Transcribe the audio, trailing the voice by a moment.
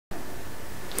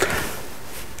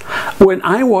When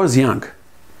I was young,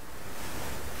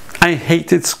 I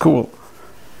hated school.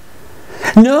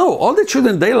 No, all the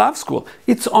children, they love school.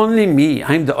 It's only me.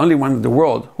 I'm the only one in the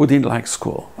world who didn't like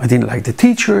school. I didn't like the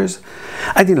teachers.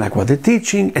 I didn't like what they're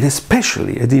teaching. And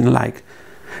especially, I didn't like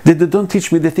that they don't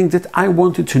teach me the things that I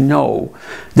wanted to know.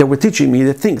 They were teaching me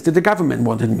the things that the government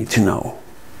wanted me to know.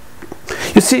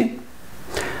 You see,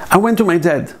 I went to my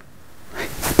dad.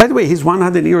 By the way, he's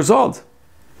 100 years old.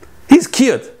 He's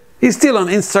cute. He's still on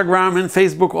Instagram and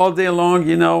Facebook all day long,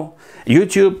 you know,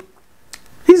 YouTube.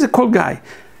 He's a cool guy.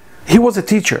 He was a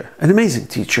teacher, an amazing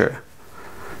teacher.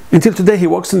 Until today, he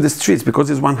walks in the streets because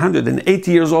he's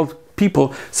 180 years old.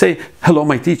 People say, hello,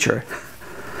 my teacher.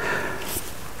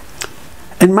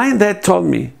 And my dad told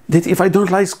me that if I don't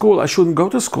like school, I shouldn't go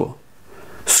to school.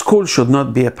 School should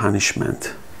not be a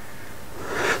punishment.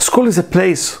 School is a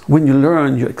place when you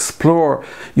learn, you explore,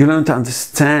 you learn to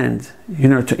understand, you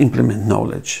learn to implement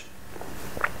knowledge.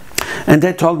 And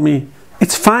they told me,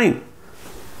 it's fine.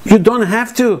 You don't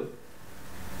have to.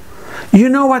 You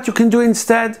know what you can do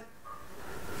instead?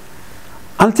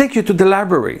 I'll take you to the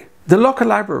library, the local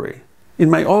library in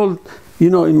my old,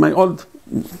 little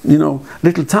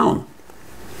town.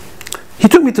 He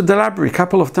took me to the library a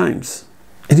couple of times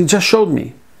and he just showed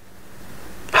me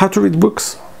how to read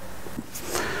books.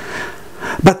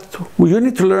 But you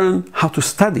need to learn how to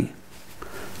study,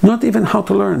 not even how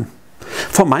to learn.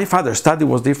 For my father, study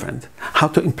was different. How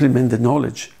to implement the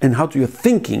knowledge and how to use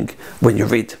thinking when you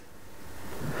read.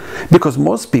 Because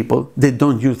most people, they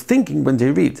don't use thinking when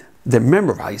they read. They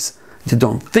memorize, they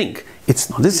don't think. It's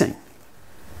not the same.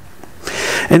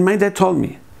 And my dad told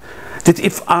me that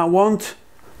if I want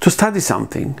to study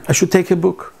something, I should take a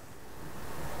book.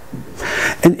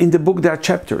 And in the book there are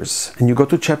chapters, and you go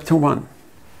to chapter 1.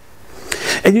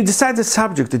 And you decide the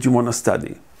subject that you want to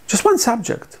study. Just one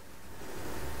subject.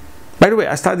 By the way,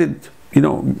 I studied,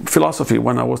 philosophy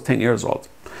when I was 10 years old.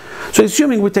 So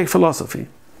assuming we take philosophy.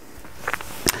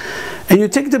 And you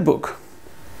take the book,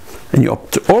 and you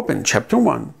open chapter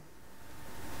 1.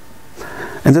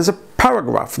 And there's a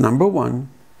paragraph number 1,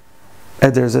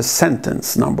 and there's a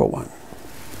sentence number 1.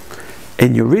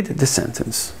 And you read the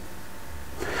sentence.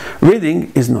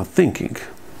 Reading is not thinking.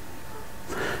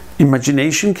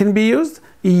 Imagination can be used?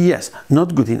 Yes,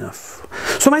 not good enough.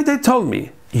 So my dad told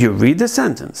me, you read the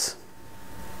sentence.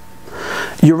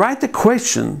 You write the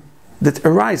question that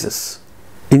arises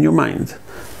in your mind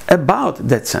about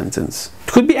that sentence.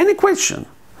 It could be any question.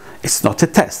 It's not a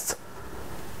test.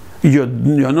 You're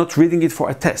not reading it for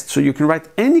a test. So you can write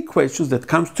any questions that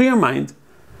comes to your mind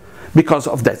because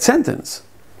of that sentence.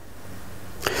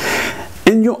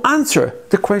 And you answer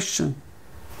the question.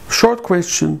 Short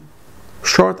question,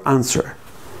 short answer.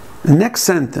 Next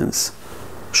sentence.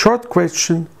 Short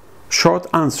question, short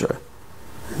answer.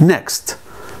 Next.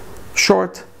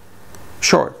 Short,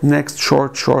 short. Next,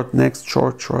 short, short. Next,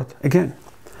 short, short. Again.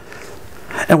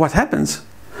 And what happens?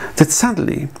 That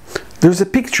suddenly there's a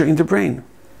picture in the brain.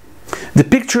 The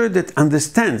picture that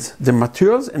understands the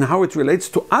materials and how it relates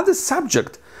to other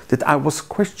subject that I was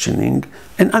questioning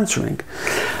and answering.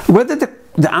 Whether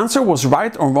the answer was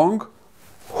right or wrong,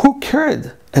 who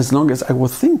cared, as long as I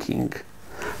was thinking,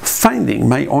 finding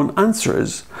my own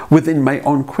answers within my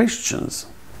own questions.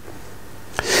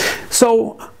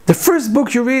 So the first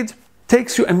book you read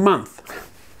takes you a month.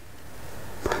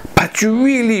 But you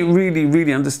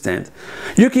really understand.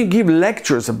 You can give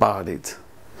lectures about it.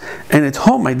 And at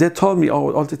home, my dad told me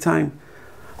all the time,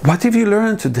 what have you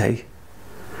learned today?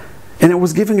 And I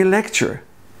was giving a lecture.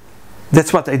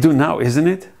 That's what I do now, isn't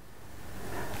it?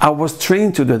 I was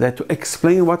trained to do that, to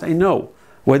explain what I know,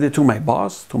 whether to my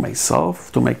boss, to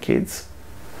myself, to my kids.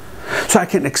 So I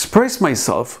can express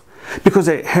myself because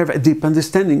I have a deep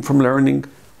understanding from learning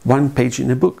one page in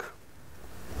a book.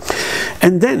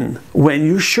 And then, when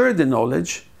you share the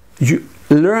knowledge, you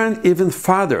learn even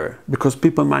further because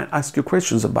people might ask you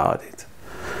questions about it.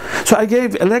 So I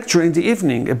gave a lecture in the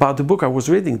evening about the book I was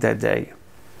reading that day.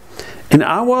 And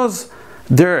I was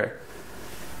there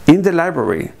in the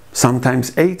library,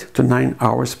 sometimes 8 to 9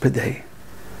 hours per day.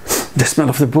 The smell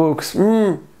of the books,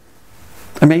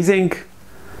 amazing,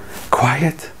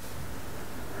 quiet,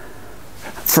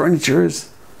 furnitures,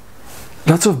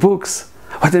 lots of books.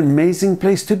 What an amazing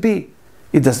place to be.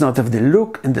 It does not have the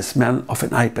look and the smell of an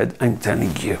iPad, I'm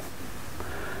telling you.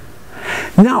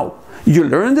 Now, you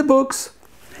learn the books,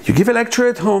 you give a lecture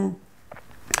at home.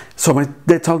 So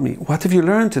they told me, what have you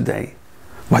learned today?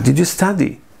 What did you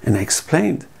study? And I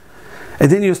explained. And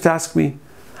then he used to ask me,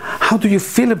 how do you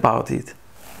feel about it?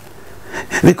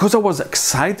 Because I was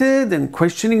excited and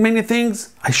questioning many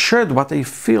things, I shared what I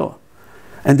feel.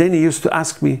 And then he used to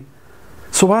ask me,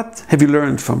 so what have you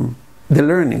learned from the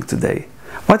learning today?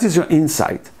 What is your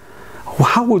insight?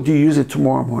 How would you use it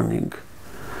tomorrow morning?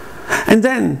 And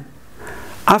then,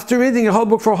 after reading a whole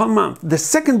book for a whole month, the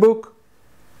second book,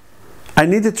 I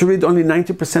needed to read only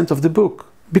 90% of the book,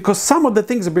 because some of the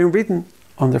things have been written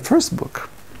on the first book.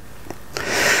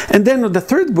 And then on the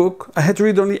third book, I had to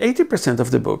read only 80%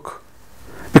 of the book,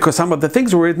 because some of the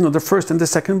things were written on the first and the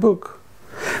second book.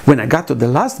 When I got to the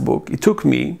last book, it took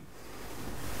me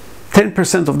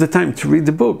 10% of the time to read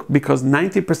the book, because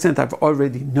 90% I've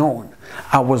already known.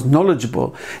 I was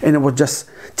knowledgeable, and I was just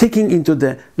taking into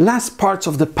the last parts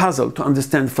of the puzzle to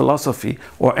understand philosophy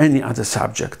or any other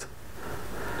subject.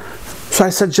 So I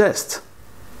suggest,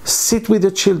 sit with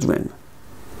the children,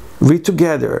 read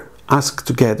together, ask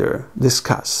together,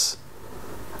 discuss,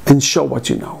 and show what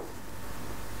you know.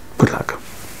 Good luck.